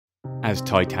As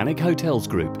Titanic Hotels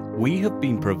Group, we have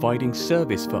been providing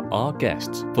service for our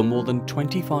guests for more than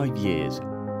 25 years,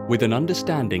 with an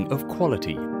understanding of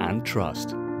quality and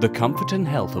trust. The comfort and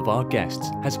health of our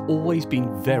guests has always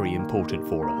been very important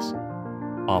for us.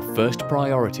 Our first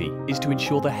priority is to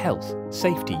ensure the health,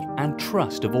 safety and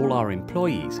trust of all our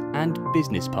employees and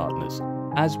business partners,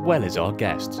 as well as our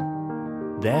guests.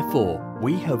 Therefore,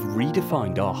 we have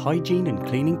redefined our hygiene and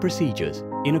cleaning procedures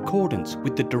in accordance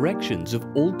with the directions of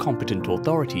all competent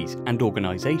authorities and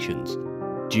organisations.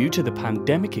 Due to the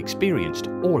pandemic experienced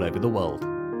all over the world,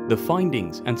 the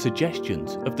findings and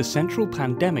suggestions of the Central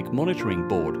Pandemic Monitoring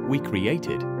Board we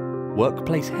created,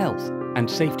 workplace health and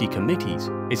safety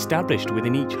committees established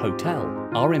within each hotel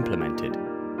are implemented.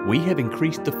 We have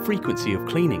increased the frequency of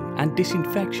cleaning and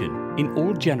disinfection in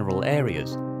all general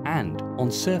areas and on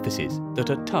surfaces that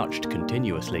are touched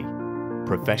continuously.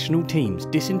 Professional teams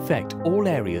disinfect all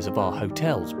areas of our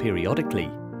hotels periodically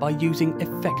by using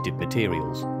effective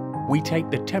materials. We take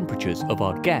the temperatures of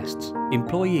our guests,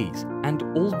 employees and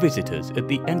all visitors at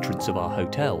the entrance of our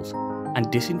hotels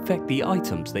and disinfect the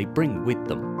items they bring with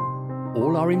them.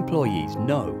 All our employees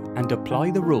know and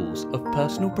apply the rules of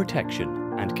personal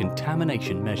protection and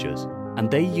contamination measures, and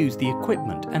they use the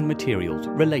equipment and materials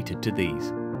related to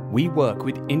these. We work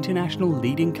with international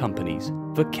leading companies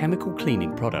for chemical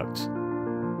cleaning products.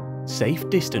 Safe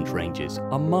distance ranges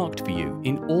are marked for you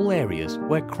in all areas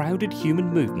where crowded human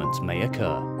movements may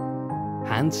occur.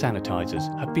 Hand sanitizers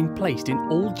have been placed in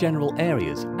all general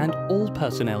areas and all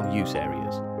personnel use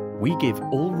areas. We give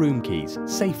all room keys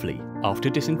safely after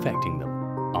disinfecting them.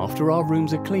 After our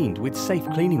rooms are cleaned with safe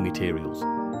cleaning materials,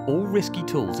 all risky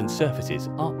tools and surfaces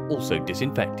are also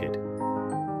disinfected.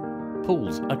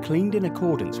 Pools are cleaned in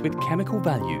accordance with chemical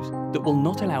values that will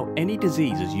not allow any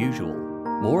disease as usual.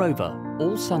 Moreover,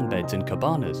 all sunbeds and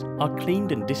cabanas are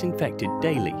cleaned and disinfected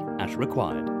daily as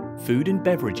required. Food and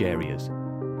beverage areas,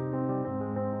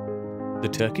 the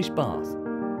Turkish bath,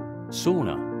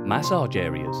 sauna, massage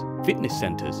areas, fitness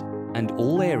centres and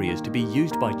all areas to be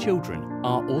used by children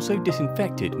are also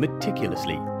disinfected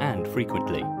meticulously and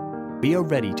frequently. We are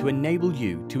ready to enable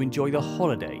you to enjoy the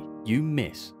holiday you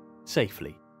miss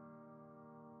safely.